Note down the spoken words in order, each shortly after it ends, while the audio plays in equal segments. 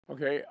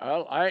Okay,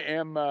 well, I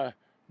am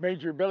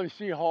Major Billy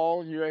C.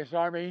 Hall, U.S.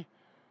 Army,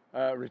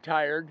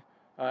 retired.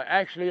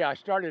 Actually, I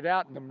started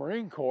out in the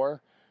Marine Corps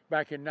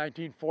back in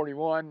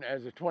 1941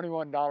 as a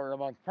 $21 a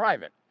month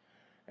private.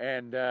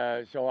 And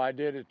so I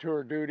did a tour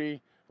of duty,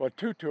 well,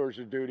 2 tours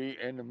of duty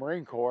in the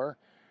Marine Corps,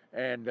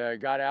 and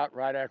got out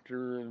right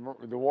after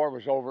the war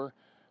was over.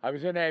 I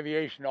was in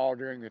aviation all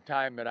during the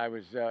time that I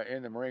was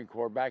in the Marine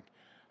Corps.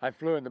 I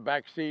flew in the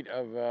back seat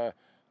of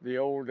the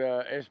old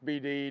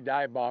SBD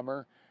dive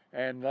bomber,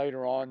 and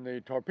later on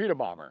the torpedo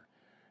bomber.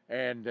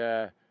 And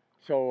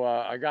so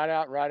I got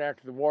out right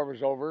after the war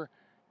was over,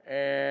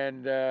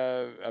 and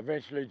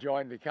eventually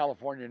joined the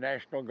California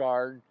National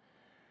Guard,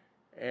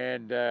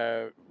 and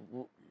as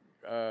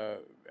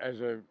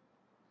a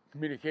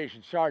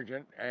communications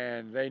sergeant,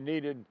 and they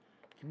needed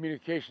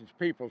communications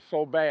people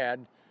so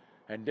bad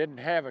and didn't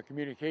have a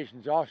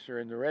communications officer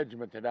in the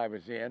regiment that I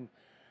was in.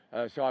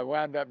 So I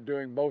wound up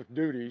doing both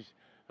duties.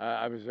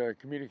 I was a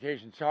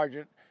communications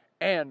sergeant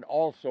and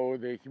also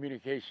the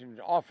communications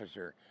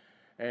officer.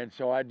 And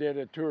so I did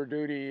a tour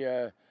duty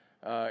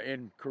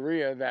in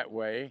Korea that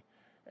way,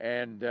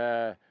 and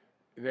they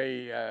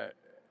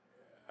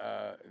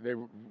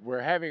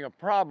were having a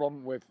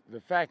problem with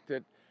the fact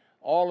that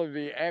all of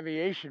the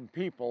aviation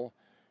people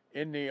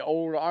in the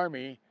old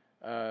Army,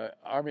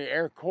 Army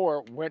Air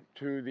Corps, went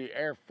to the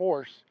Air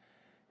Force,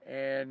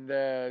 and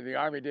the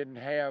Army didn't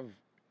have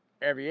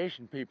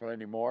aviation people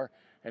anymore,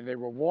 and they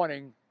were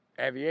wanting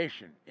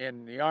aviation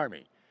in the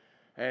Army.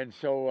 And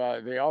so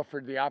they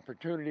offered the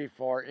opportunity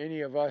for any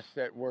of us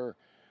that were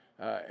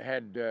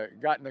I'd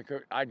gotten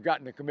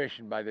the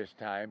commission by this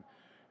time,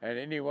 and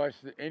any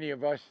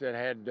of us that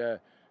had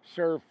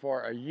served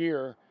for a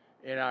year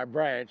in our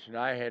branch, and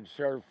I had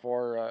served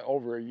for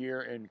over a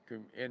year in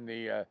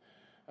the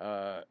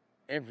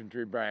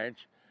infantry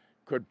branch,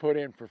 could put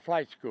in for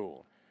flight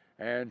school.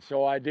 And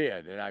so I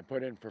did, and I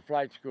put in for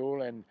flight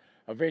school and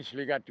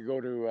eventually got to go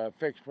to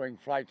fixed wing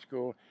flight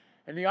school.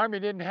 And the Army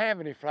didn't have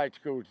any flight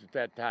schools at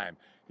that time.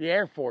 The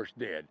Air Force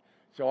did.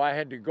 So I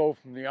had to go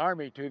from the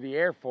Army to the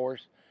Air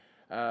Force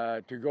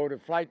to go to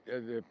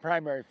the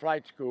primary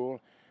flight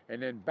school,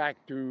 and then back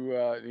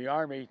to the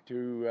Army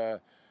to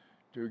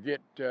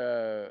get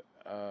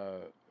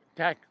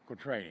tactical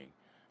training.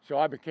 So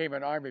I became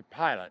an Army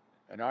pilot,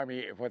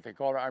 what they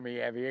call Army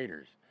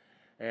aviators.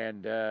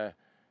 And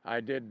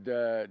I did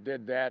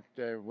that,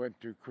 went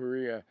to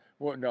Korea.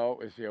 Well, no,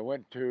 let's see, I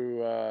went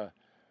to,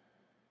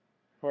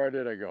 where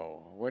did I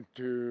go? Went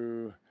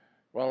to,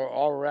 well,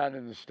 all around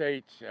in the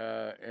States,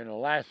 in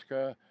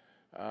Alaska,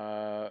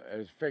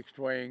 as fixed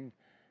wing,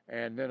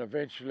 and then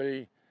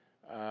eventually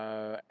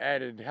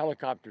added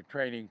helicopter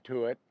training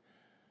to it,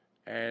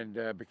 and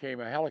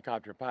became a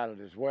helicopter pilot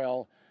as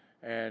well,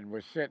 and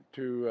was sent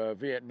to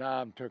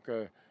Vietnam.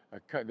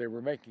 They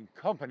were making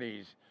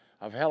companies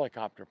of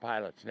helicopter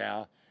pilots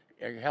now,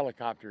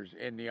 helicopters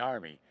in the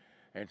Army,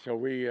 and so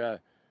we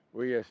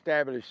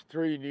established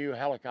 3 new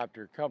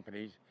helicopter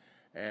companies,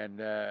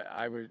 and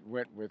I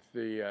went with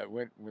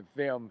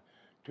them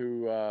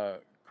to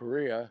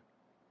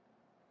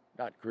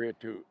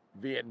to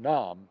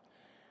Vietnam,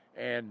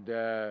 and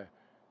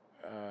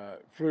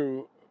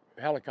flew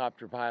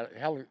helicopters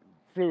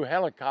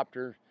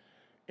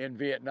in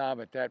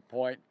Vietnam at that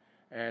point,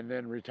 and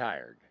then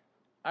retired.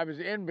 I was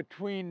in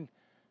between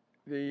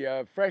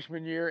the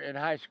freshman year in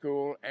high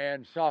school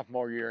and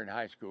sophomore year in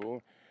high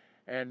school,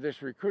 and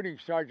this recruiting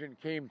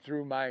sergeant came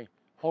through my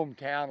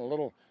hometown, a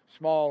little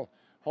small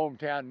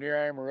hometown near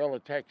Amarillo,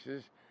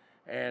 Texas,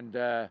 and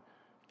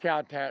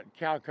cow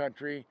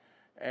country,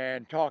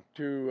 and talked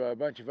to a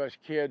bunch of us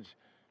kids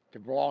to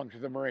belong to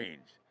the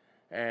Marines.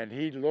 And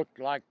he looked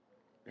great.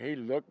 He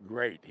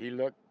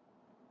looked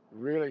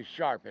really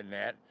sharp in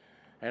that.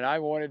 And I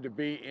wanted to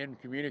be in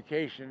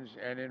communications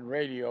and in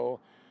radio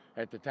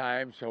at the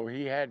time, so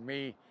he had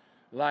me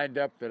lined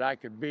up that I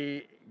could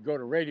go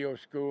to radio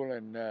school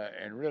and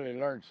really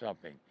learn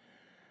something.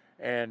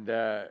 And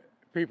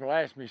people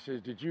asked me,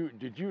 says, did you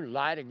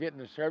lie to get in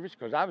the service?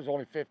 Because I was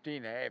only 15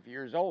 and a half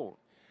years old.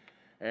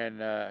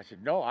 And I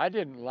said, no, I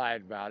didn't lie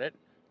about it,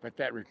 but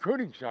that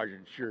recruiting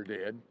sergeant sure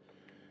did.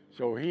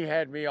 So he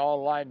had me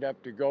all lined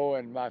up to go,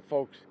 and my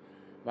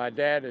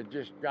dad had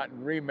just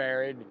gotten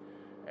remarried,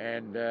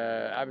 and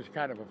I was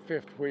kind of a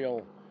fifth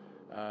wheel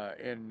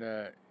in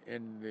the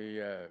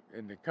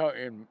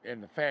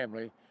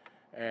family.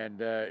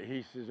 And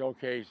he says,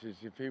 okay, he says,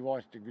 if he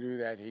wants to do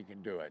that, he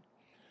can do it.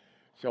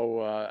 So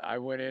I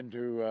went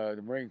into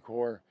the Marine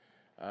Corps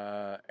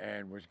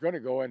and was going to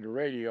go into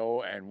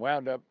radio, and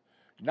wound up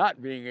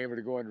not being able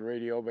to go into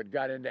radio, but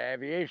got into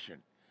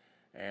aviation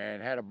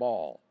and had a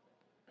ball.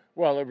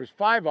 Well, there was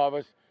 5 of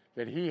us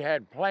that he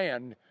had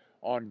planned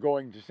on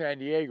going to San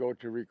Diego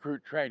to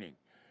recruit training.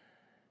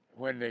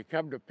 When they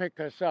come to pick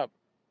us up,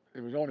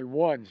 there was only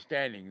one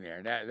standing there,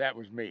 and that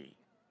was me.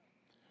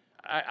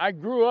 I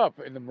grew up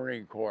in the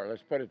Marine Corps,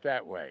 let's put it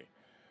that way.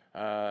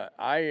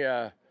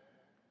 I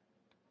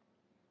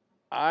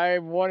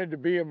wanted to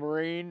be a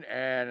Marine,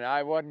 and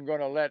I wasn't going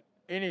to let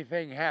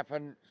anything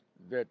happen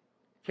that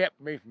kept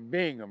me from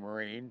being a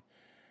Marine.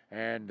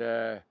 And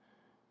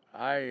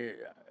I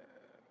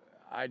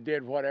I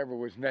did whatever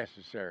was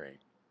necessary.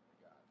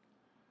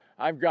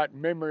 I've got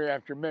memory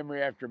after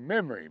memory after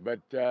memory, but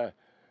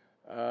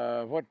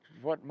what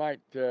what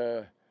might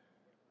uh,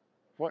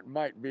 what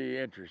might be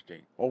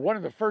interesting? Well, one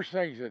of the first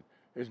things that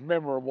is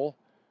memorable,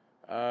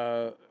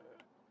 uh,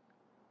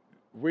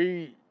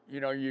 we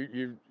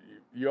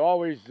you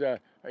always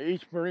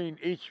each Marine,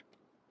 each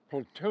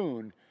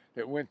platoon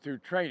that went through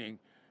training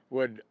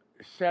would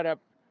set up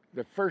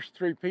the first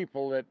three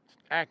people that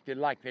acted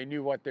like they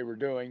knew what they were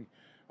doing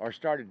or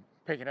started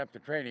picking up the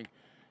training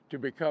to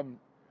become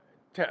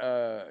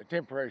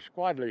temporary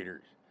squad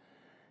leaders.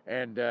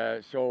 And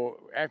so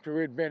after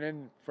we'd been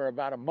in for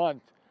about a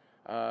month,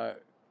 uh,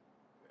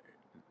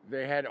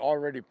 they had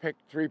already picked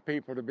three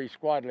people to be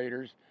squad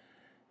leaders.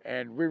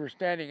 And we were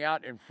standing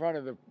out in front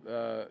of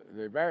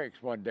the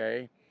barracks one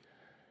day,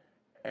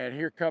 and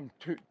here come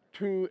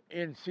two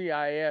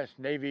NCIS,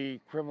 Navy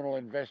criminal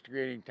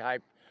investigating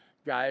type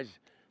guys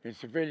in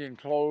civilian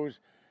clothes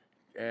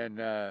and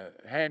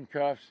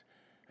handcuffs,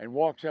 and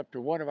walks up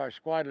to one of our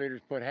squad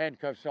leaders, put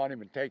handcuffs on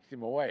him, and takes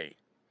him away.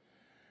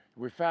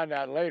 We found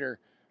out later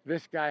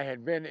this guy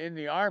had been in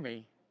the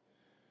Army,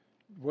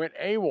 went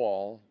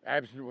AWOL,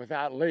 absent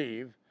without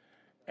leave,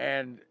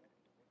 and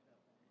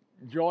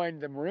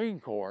joined the Marine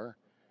Corps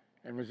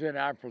and was in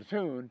our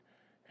platoon,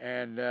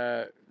 and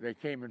they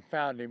came and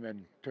found him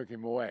and took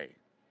him away.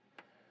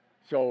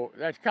 So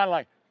that's kind of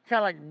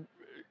like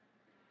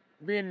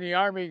being in the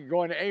Army,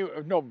 going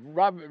to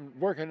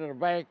working in a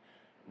bank,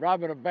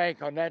 robbing a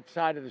bank on that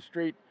side of the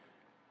street,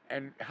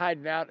 and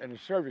hiding out in a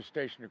service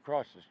station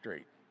across the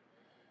street.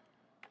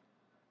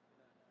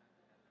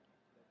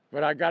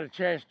 But I got a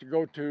chance to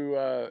go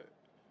to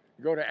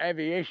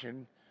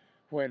aviation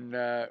when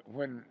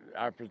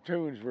our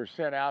platoons were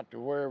sent out to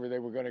wherever they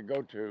were going to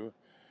go to,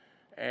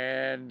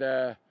 and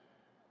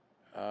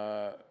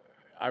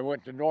I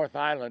went to North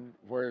Island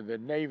where the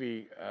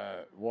Navy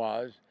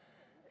was,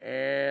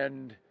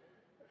 and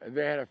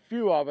they had a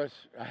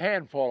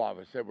handful of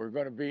us that were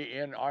going to be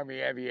in Army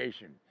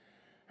aviation,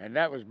 and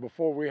that was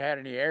before we had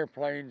any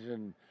airplanes,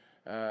 and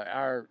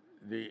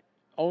the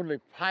only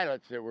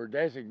pilots that were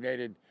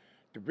designated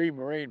to be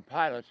Marine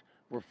pilots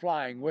were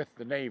flying with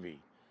the Navy.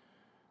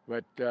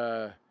 But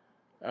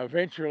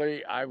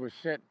eventually I was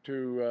sent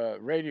to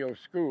radio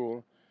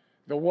school,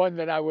 the one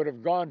that I would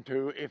have gone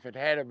to if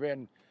I'd have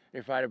been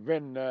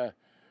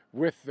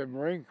with the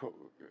Marine Corps,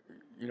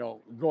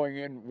 going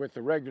in with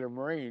the regular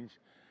Marines.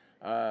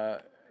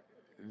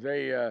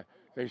 They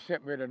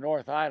sent me to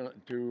North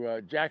Island,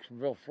 to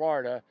Jacksonville,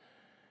 Florida,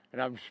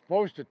 and I'm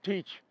supposed to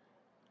teach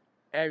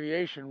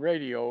aviation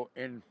radio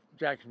in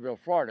Jacksonville,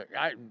 Florida.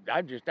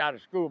 I'm just out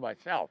of school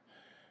myself,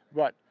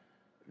 but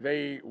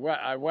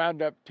I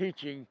wound up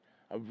teaching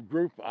a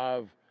group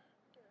of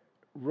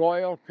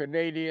Royal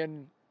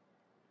Canadian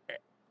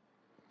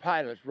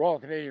pilots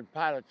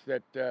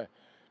that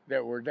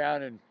were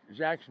down in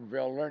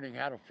Jacksonville learning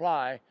how to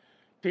fly,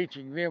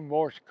 teaching them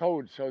Morse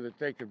code so that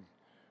they could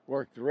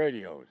work the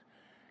radios.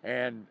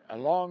 And I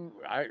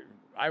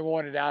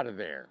wanted out of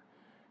there,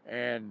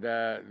 and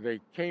they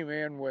came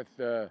in with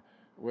a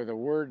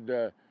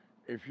word.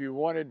 If you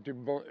wanted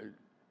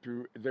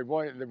they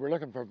were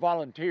looking for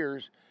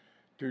volunteers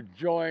to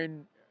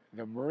join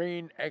the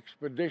Marine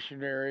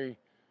Expeditionary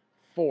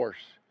Force.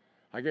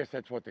 I guess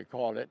that's what they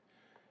called it.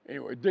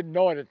 Anyway, didn't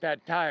know it at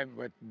that time,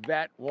 but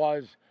that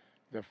was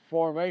the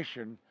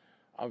formation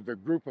of the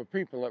group of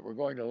people that were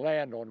going to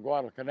land on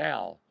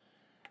Guadalcanal.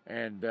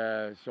 And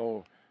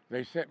so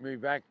they sent me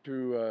back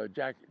to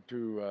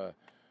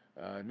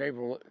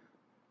Naval,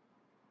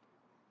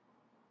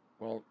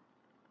 well,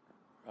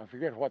 I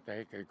forget what the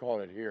heck they call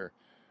it here.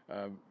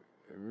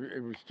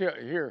 It was still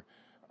here,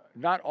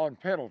 not on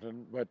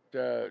Pendleton, but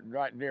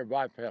right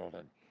nearby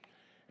Pendleton.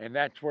 And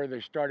that's where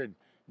they started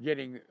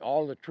getting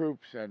all the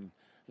troops and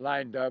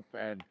lined up,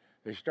 and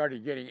they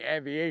started getting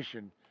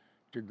aviation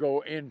to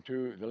go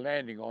into the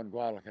landing on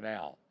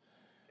Guadalcanal.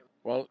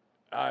 Well,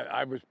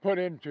 I was put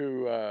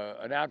into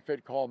an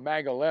outfit called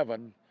MAG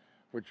 11,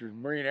 which was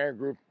Marine Air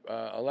Group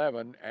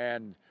 11,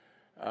 and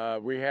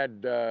we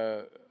had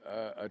a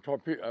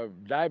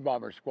dive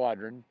bomber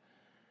squadron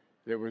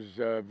that was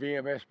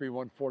VMSB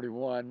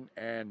 141,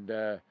 and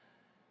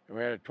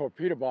we had a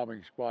torpedo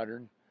bombing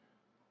squadron.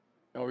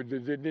 No,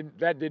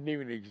 that didn't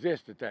even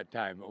exist at that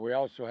time. But we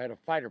also had a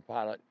fighter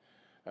pilot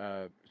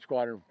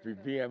squadron,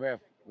 VMF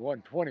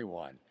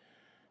 121,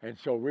 and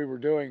so we were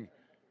doing.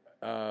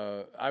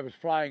 I was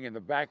flying in the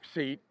back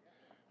seat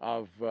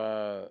of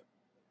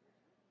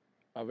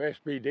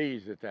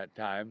SBDs at that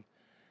time,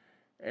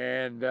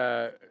 and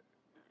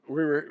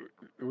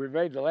we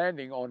made the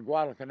landing on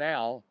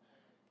Guadalcanal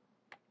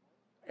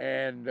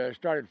and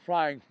started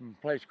flying from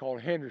a place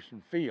called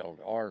Henderson Field,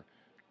 or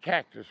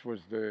Cactus was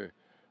the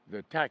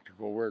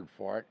tactical word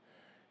for it.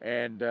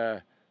 And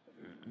it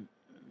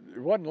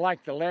wasn't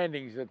like the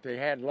landings that they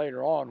had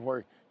later on,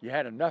 where you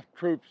had enough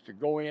troops to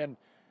go in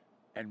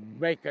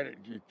and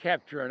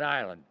capture an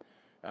island.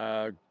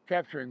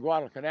 Capturing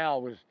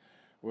Guadalcanal was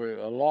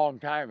a long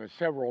time,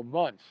 several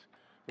months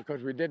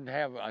because we didn't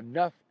have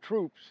enough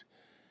troops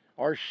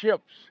or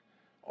ships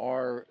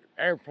or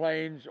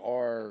airplanes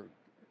or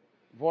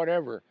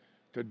whatever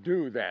to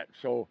do that.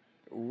 So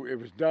it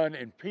was done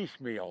in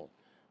piecemeal.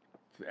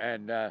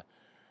 And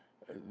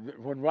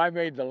when I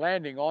made the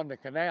landing on the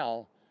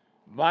canal,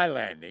 my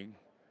landing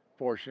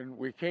portion,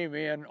 we came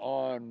in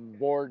on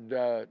board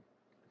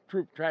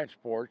troop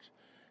transports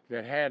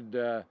that had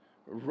a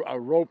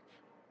rope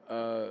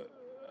a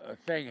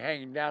thing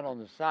hanging down on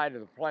the side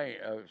of the plane,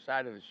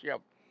 side of the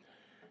ship.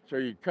 So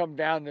you'd come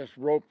down this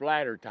rope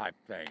ladder type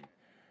thing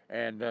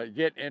and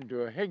get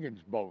into a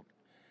Higgins boat.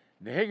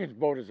 And the Higgins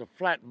boat is a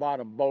flat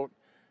bottom boat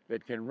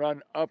that can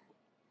run up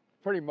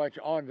pretty much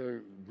onto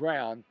the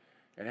ground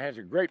and has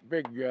a great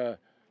big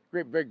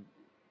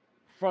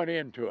front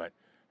end to it.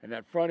 And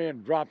that front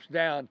end drops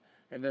down,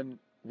 and then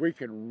we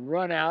can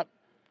run out,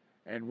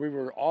 and we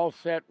were all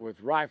set with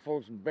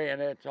rifles and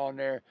bayonets on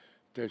there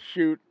to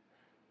shoot,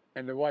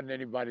 and there wasn't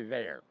anybody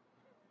there.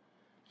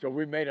 So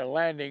we made a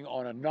landing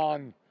on a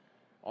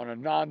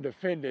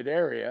non-defended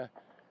area,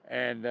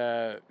 and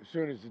as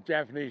soon as the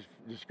Japanese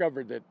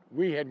discovered that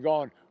we had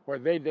gone where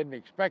they didn't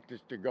expect us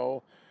to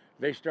go,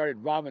 they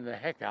started bombing the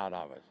heck out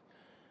of us.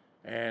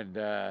 And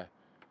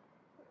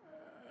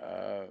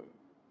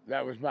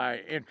that was my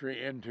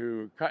entry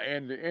into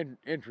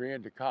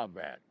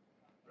combat.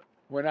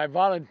 When I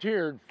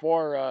volunteered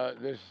for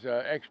this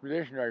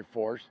expeditionary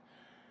force,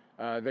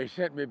 they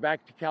sent me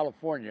back to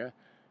California,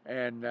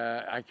 and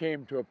I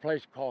came to a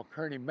place called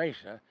Kearney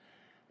Mesa,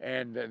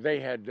 and they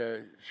had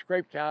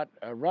scraped out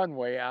a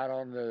runway out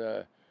on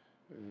the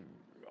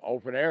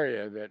open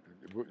area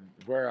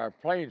where our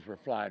planes were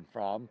flying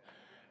from,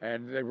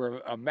 and they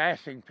were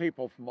amassing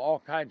people from all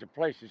kinds of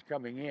places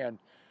coming in,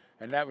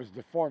 and that was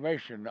the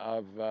formation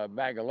of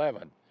Mag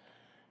 11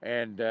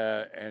 and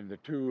the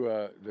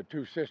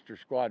two sister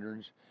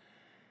squadrons.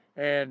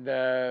 And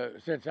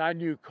since I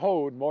knew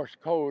code, Morse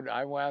code,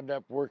 I wound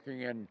up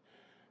working in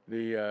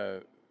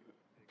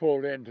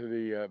pulled into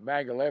the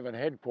Mag 11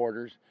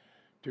 headquarters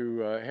to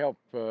help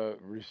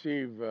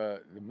receive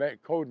the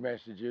code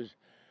messages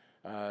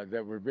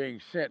that were being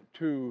sent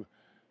to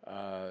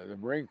the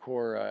Marine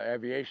Corps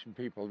aviation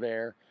people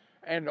there,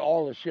 and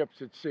all the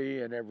ships at sea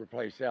and every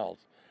place else.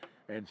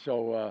 And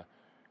so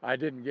I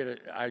didn't get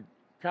it. I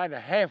kind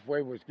of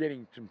halfway was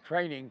getting some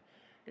training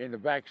in the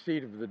back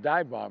seat of the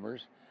dive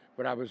bombers,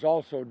 but I was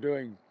also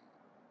doing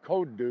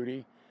code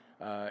duty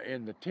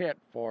in the tent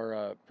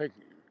for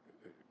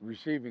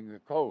receiving the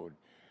code.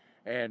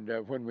 And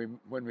when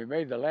we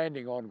made the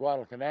landing on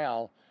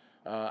Guadalcanal,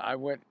 I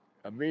went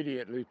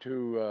immediately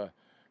to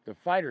the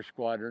fighter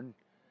squadron,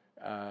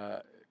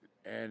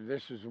 and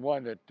this is the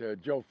one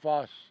that Joe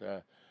Foss,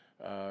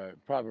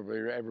 probably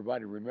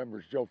everybody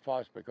remembers Joe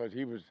Foss because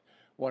he was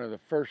one of the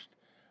first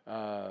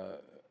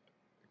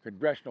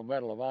Congressional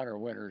Medal of Honor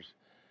winners,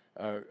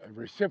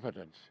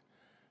 recipients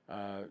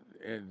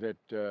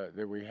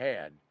that we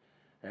had.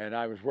 And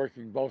I was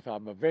working both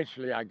of them.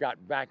 Eventually I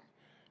got back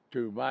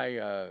to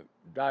my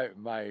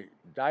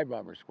dive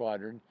bomber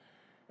squadron,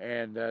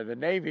 and the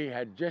Navy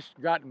had just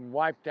gotten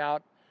wiped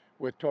out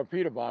with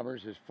torpedo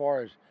bombers as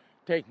far as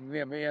taking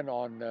them in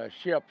on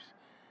ships,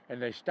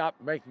 and they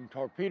stopped making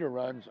torpedo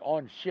runs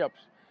on ships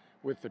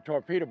with the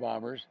torpedo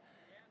bombers,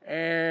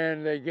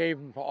 and they gave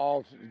them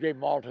all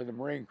to the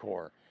Marine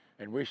Corps,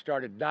 and we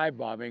started dive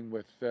bombing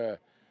with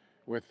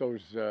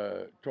those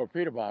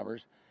torpedo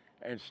bombers,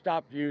 and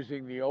stopped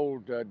using the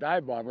old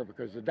dive bomber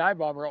because the dive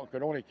bomber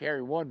could only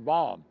carry one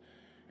bomb,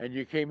 and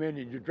you came in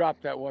and you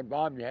dropped that one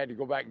bomb, you had to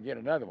go back and get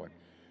another one.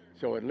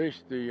 So at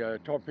least the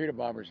torpedo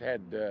bombers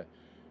had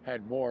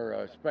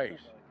more space.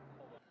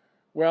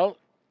 Well,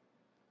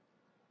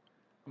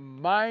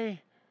 there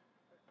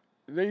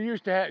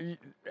used to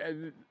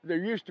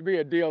be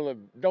a deal of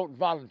don't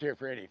volunteer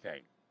for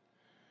anything,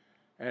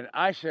 and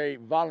I say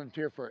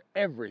volunteer for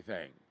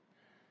everything.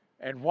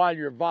 And while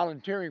you're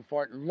volunteering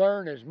for it,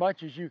 learn as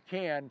much as you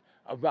can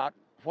about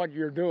what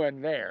you're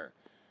doing there,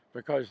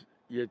 because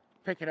you're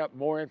picking up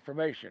more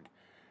information.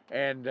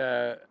 And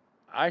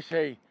I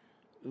say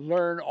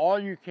learn all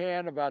you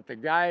can about the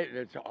guy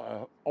that's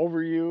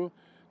over you,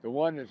 the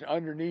one that's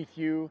underneath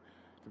you,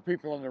 the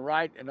people on the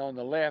right and on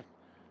the left,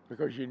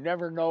 because you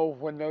never know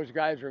when those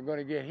guys are going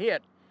to get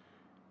hit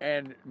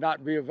and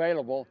not be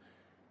available.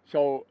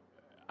 So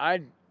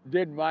I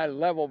did my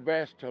level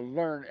best to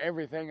learn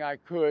everything I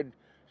could,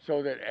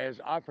 so that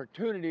as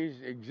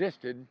opportunities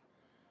existed,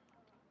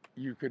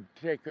 you could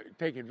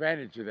take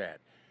advantage of that.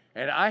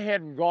 And I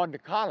hadn't gone to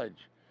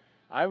college.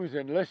 I was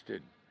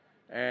enlisted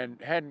and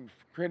hadn't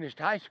finished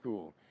high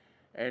school.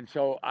 And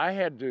so I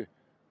had to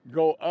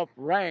go up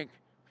rank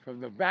from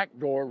the back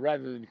door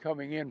rather than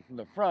coming in from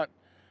the front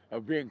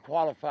of being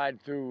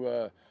qualified through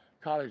a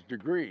college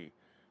degree.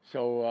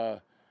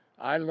 So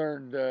I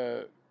learned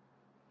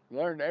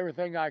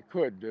everything I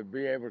could to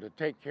be able to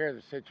take care of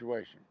the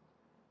situation.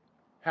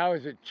 How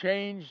has it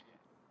changed?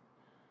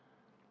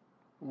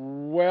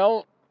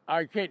 Well,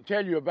 I can't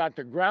tell you about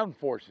the ground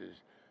forces,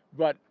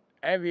 but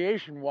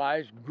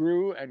aviation-wise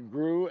grew and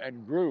grew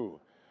and grew.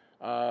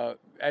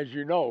 As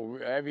you know,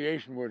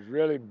 aviation was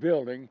really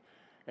building,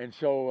 and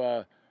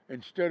so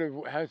instead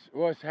of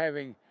us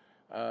having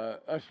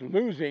us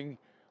losing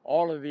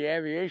all of the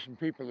aviation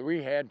people that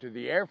we had to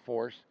the Air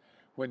Force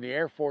when the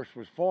Air Force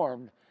was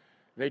formed,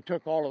 they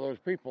took all of those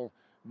people.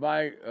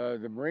 The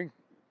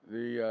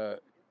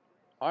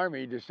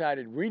Army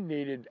decided we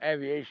needed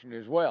aviation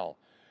as well,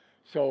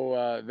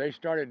 so they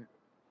started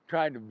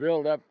trying to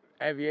build up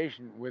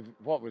aviation with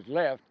what was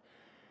left.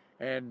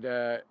 And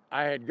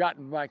I had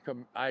gotten a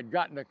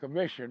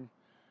commission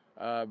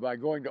by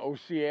going to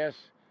OCS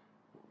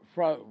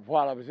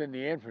while I was in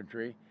the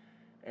infantry,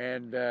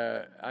 and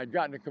I'd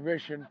gotten a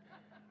commission.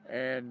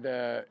 And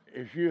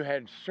if you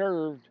had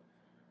served,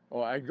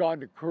 or I'd gone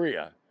to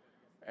Korea,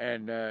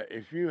 and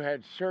if you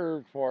had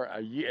served for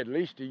at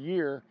least a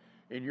year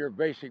in your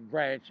basic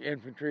branch,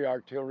 infantry,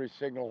 artillery,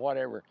 signal,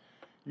 whatever,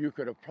 you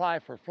could apply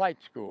for flight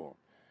school.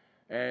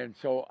 And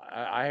so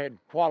I had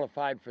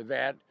qualified for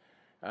that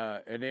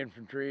in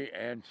infantry,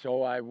 and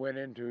so I went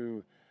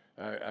into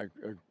I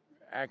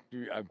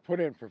put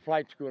in for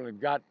flight school and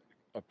got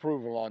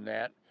approval on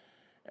that,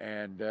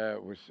 and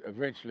was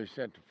eventually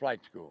sent to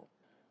flight school.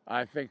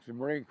 I think the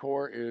Marine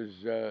Corps is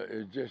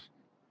just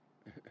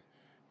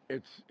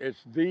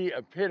it's the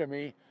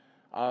epitome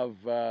of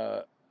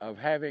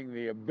having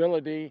the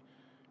ability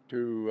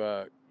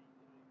to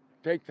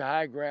take the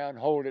high ground,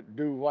 hold it,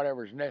 do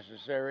whatever's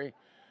necessary,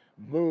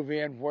 move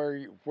in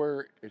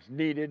where it's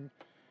needed,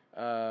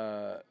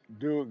 go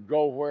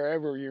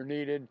wherever you're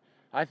needed.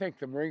 I think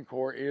the Marine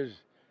Corps is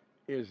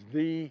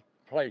the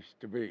place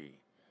to be.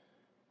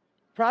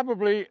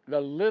 Probably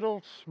the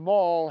little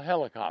small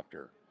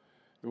helicopter,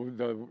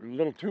 the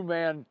little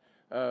two-man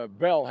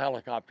Bell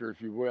helicopter,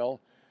 if you will,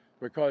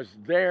 because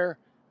there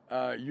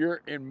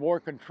you're in more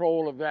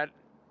control of that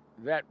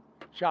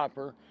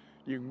chopper.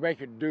 You can make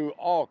it do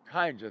all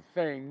kinds of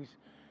things.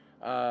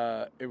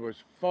 It was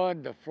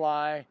fun to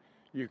fly.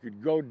 You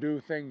could go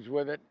do things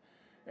with it,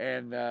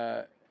 and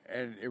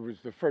it was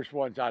the first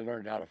ones I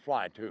learned how to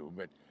fly too.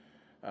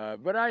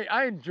 But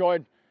I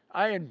enjoyed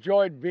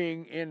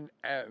being in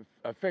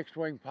a fixed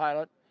wing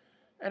pilot,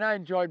 and I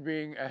enjoyed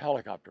being a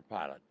helicopter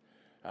pilot.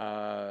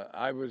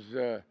 I was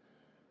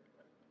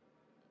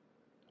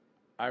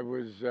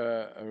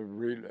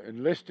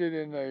enlisted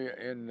in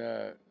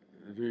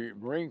the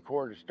Marine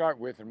Corps to start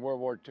with in World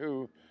War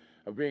II,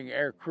 of being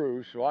air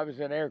crew. So I was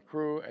in air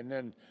crew, and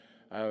then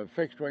a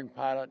fixed wing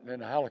pilot, and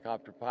then a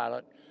helicopter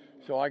pilot.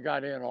 So I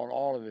got in on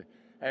all of the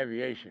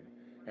aviation,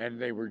 and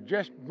they were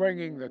just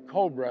bringing the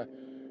Cobra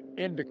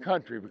into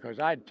country because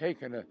I'd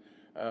taken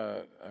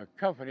a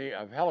company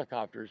of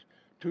helicopters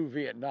to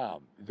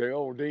Vietnam. The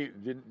old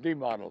D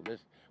model.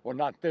 Well,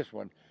 not this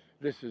one.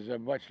 This is a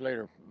much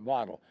later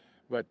model,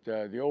 but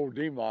the old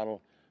D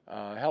model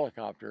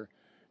helicopter,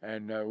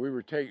 and we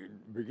were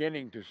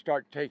beginning to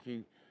start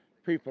taking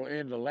people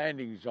into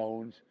landing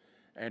zones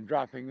and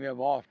dropping them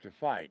off to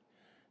fight.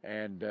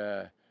 And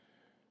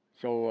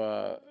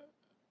so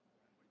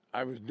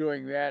I was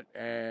doing that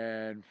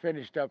and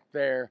finished up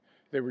there.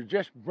 They were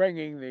just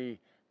bringing the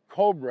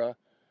Cobra,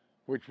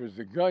 which was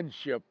the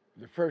gunship,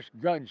 the first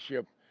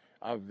gunship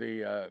of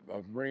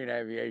Marine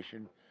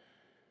aviation.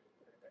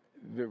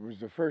 That was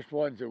the first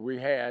ones that we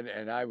had,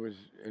 and I was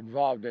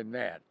involved in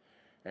that.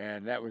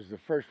 And that was the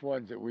first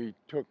ones that we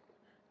took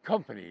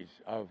companies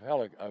of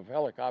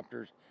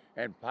helicopters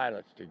and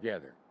pilots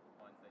together.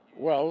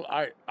 Well,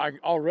 I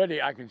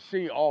can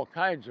see all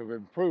kinds of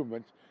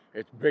improvements.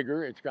 It's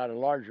bigger. It's got a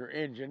larger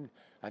engine.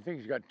 I think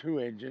it's got 2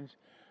 engines.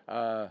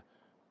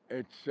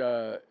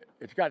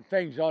 It's got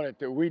things on it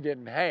that we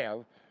didn't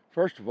have.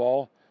 First of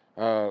all,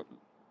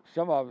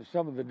 some of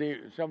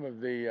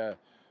the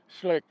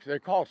slicks, they're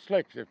called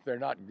slicks if they're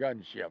not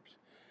gunships,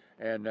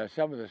 and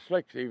some of the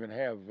slicks even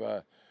have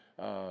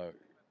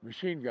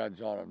machine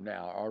guns on them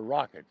now, or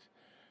rockets.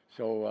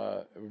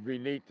 So it would be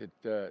neat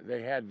that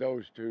they had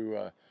those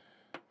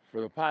for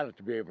the pilot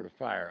to be able to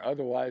fire.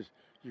 Otherwise,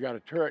 you got a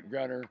turret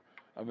gunner.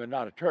 I mean,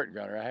 not a turret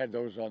gunner. I had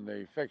those on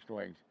the fixed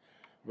wings,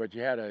 but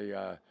you had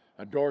a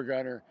door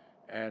gunner,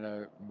 and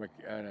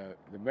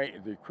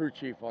the crew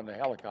chief on the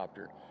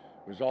helicopter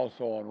was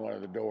also on one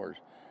of the doors,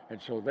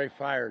 and so they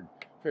fired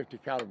 50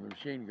 caliber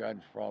machine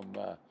guns from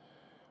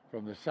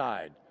the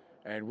side,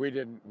 and we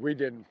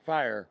didn't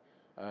fire.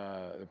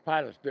 The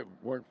pilots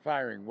weren't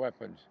firing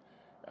weapons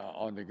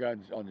on the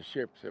guns on the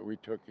ships that we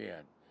took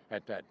in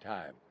at that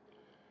time.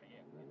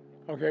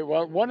 Okay,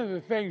 well, one of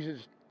the things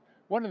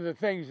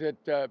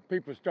that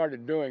people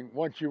started doing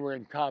once you were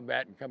in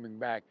combat and coming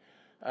back,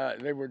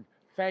 they would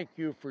thank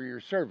you for your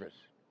service.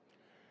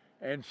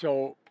 And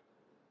so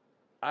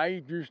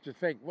I used to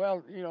think,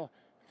 well,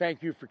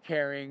 thank you for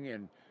caring,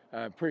 and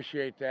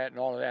appreciate that and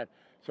all of that.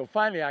 So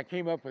finally I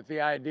came up with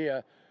the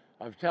idea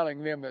of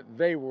telling them that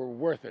they were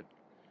worth it.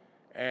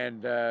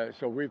 And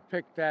so we've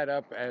picked that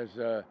up as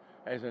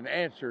an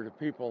answer to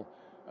people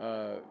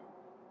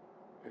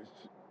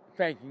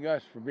thanking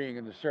us for being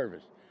in the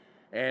service.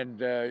 And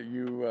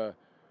you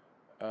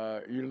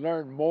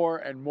learn more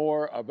and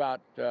more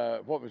about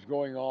what was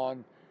going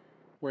on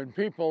when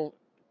people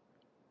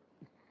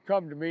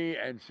come to me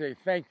and say,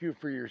 thank you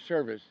for your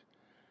service,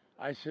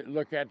 I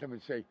look at them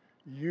and say,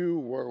 you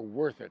were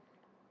worth it.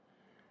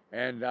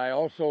 And I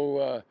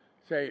also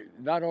say,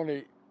 not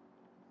only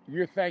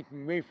you're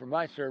thanking me for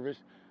my service,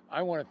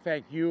 I want to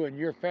thank you and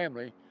your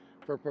family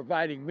for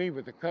providing me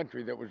with a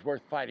country that was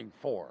worth fighting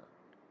for.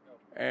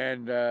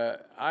 And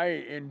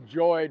I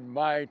enjoyed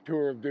my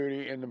tour of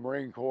duty in the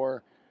Marine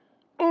Corps.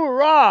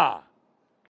 Hoorah!